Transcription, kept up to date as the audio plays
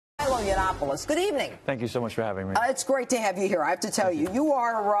Yiannopoulos. Good evening. Thank you so much for having me. It's great to have you here. I have to tell you, you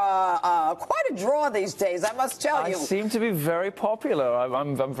are quite a draw these days, I must tell you. I seem to be very popular.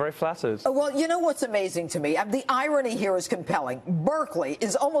 I'm very flattered. Well, you know what's amazing to me? The irony here is compelling. Berkeley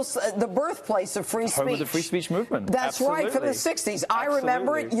is almost the birthplace of free speech. Home of the free speech movement. That's Absolutely. right, from the 60s. I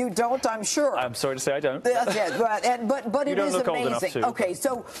remember it. You don't, I'm sure. I'm sorry to say I don't. Yeah, but it is amazing. Okay,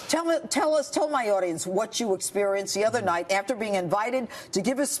 so tell my audience what you experienced the other night after being invited to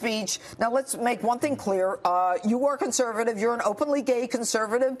give a speech. Now, let's make one thing clear. You are conservative. You're an openly gay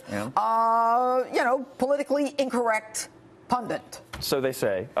conservative, you know, politically incorrect pundit. So they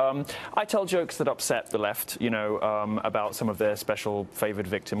say. I tell jokes that upset the left, you know, about some of their special favored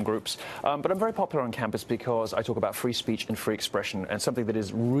victim groups. But I'm very popular on campus because I talk about free speech and free expression and something that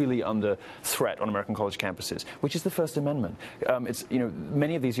is really under threat on American college campuses, which is the First Amendment. It's, you know,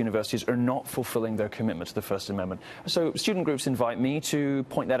 many of these universities are not fulfilling their commitment to the First Amendment. So student groups invite me to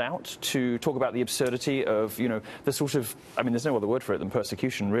point that out, to talk about the absurdity of, you know, the sort of, I mean, there's no other word for it than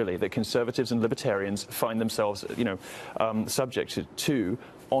persecution, really, that conservatives and libertarians find themselves, you know, subject to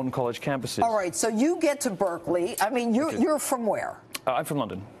on college campuses. All right, so you get to Berkeley. I mean, you're from where? I'm from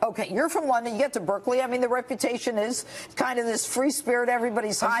London. Okay, you're from London. You get to Berkeley. I mean, the reputation is kind of this free spirit.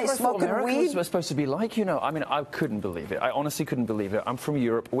 Everybody's high, smoking weed. Was supposed to be like, you know. I mean, I couldn't believe it. I honestly couldn't believe it. I'm from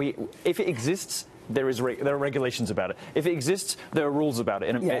Europe. If it exists, there are regulations about it. If it exists, there are rules about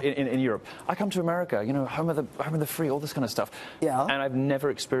it in Europe. I come to America, you know, home of the free, all this kind of stuff. Yeah. And I've never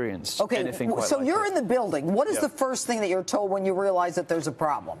experienced anything quite like so you're it. in the building. What is the first thing that you're told when you realize that there's a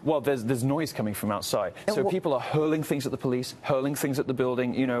problem? Well, there's noise coming from outside. So people are hurling things at the police, hurling things at the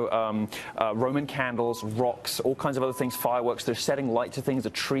building, you know, Roman candles, rocks, all kinds of other things, fireworks. They're setting light to things. A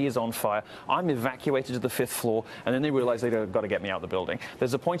tree is on fire. I'm evacuated to the 5th floor, and then they realize they've got to get me out of the building.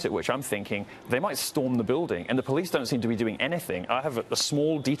 There's a point at which I'm thinking they might storm the building, and the police don't seem to be doing anything. I have a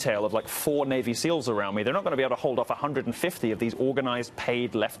small detail of like 4 Navy SEALs around me. They're not going to be able to hold off 150 of these organized,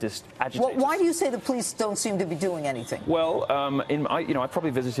 paid leftist agitators. Well, why do you say the police don't seem to be doing anything? Well, I probably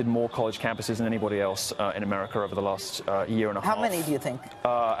visited more college campuses than anybody else in America over the last year and a half. How many do you think?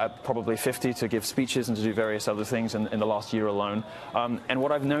 Probably 50 to give speeches and to do various other things in the last year alone. And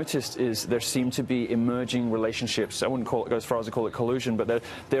what I've noticed is there seem to be emerging relationships. I wouldn't go as far as to call it collusion, but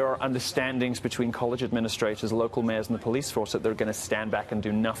there are understandings between college administrators, local mayors, and the police force that they're going to stand back and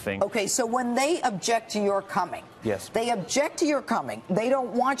do nothing. Okay, so when they object to your coming, they object to your coming. They don't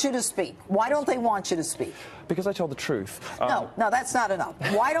want you to speak. Why don't they want you to speak? Because I tell the truth. No, that's not enough.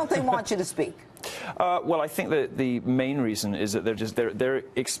 Why don't they want you to speak? Well, I think that the main reason is that they're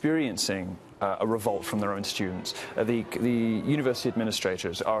experiencing a revolt from their own students. The university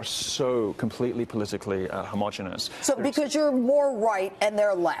administrators are so completely politically homogenous. So because you're more right and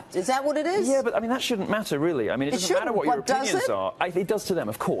they're left, is that what it is? Yeah, but I mean that shouldn't matter really. I mean it doesn't matter what your opinions are. It does to them,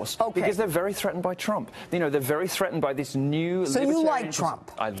 of course, because they're very threatened by Trump. You know, they're very threatened by this new. So you like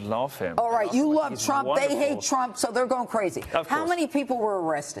Trump? I love him. All right, you love Trump. They hate Trump, so they're going crazy. How many people were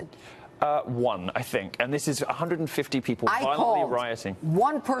arrested? 1, I think, and this is 150 people violently rioting.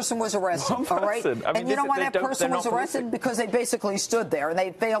 1 person was arrested. One person. All right, I mean, and you know why that person was arrested? Because they basically stood there and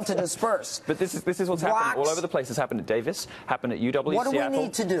they failed to disperse. But this is what's happened all over the place. It's happened at Davis, happened at UW. What do Seattle. we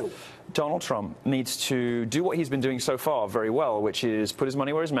need to do? Donald Trump needs to do what he's been doing so far very well, which is put his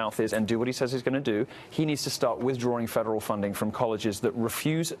money where his mouth is and do what he says he's going to do. He needs to start withdrawing federal funding from colleges that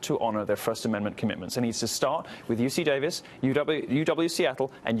refuse to honor their First Amendment commitments. And he needs to start with UC Davis, UW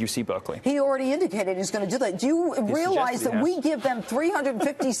Seattle, and UC Berkeley. He already indicated he's going to do that. Do you realize that we give them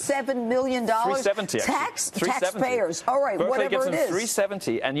 $357 million? 370, taxpayers. All right, Berkeley whatever gives them it is.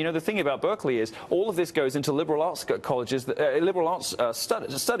 370, and you know the thing about Berkeley is all of this goes into liberal arts colleges, liberal arts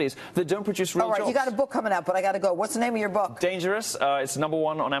studies that don't produce real jobs. All right, you got a book coming out, but I got to go. What's the name of your book? Dangerous. It's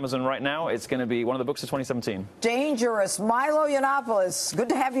 #1 on Amazon right now. It's going to be one of the books of 2017. Dangerous. Milo Yiannopoulos. Good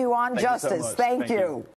to have you on Justice. Thank you so much. Thank you.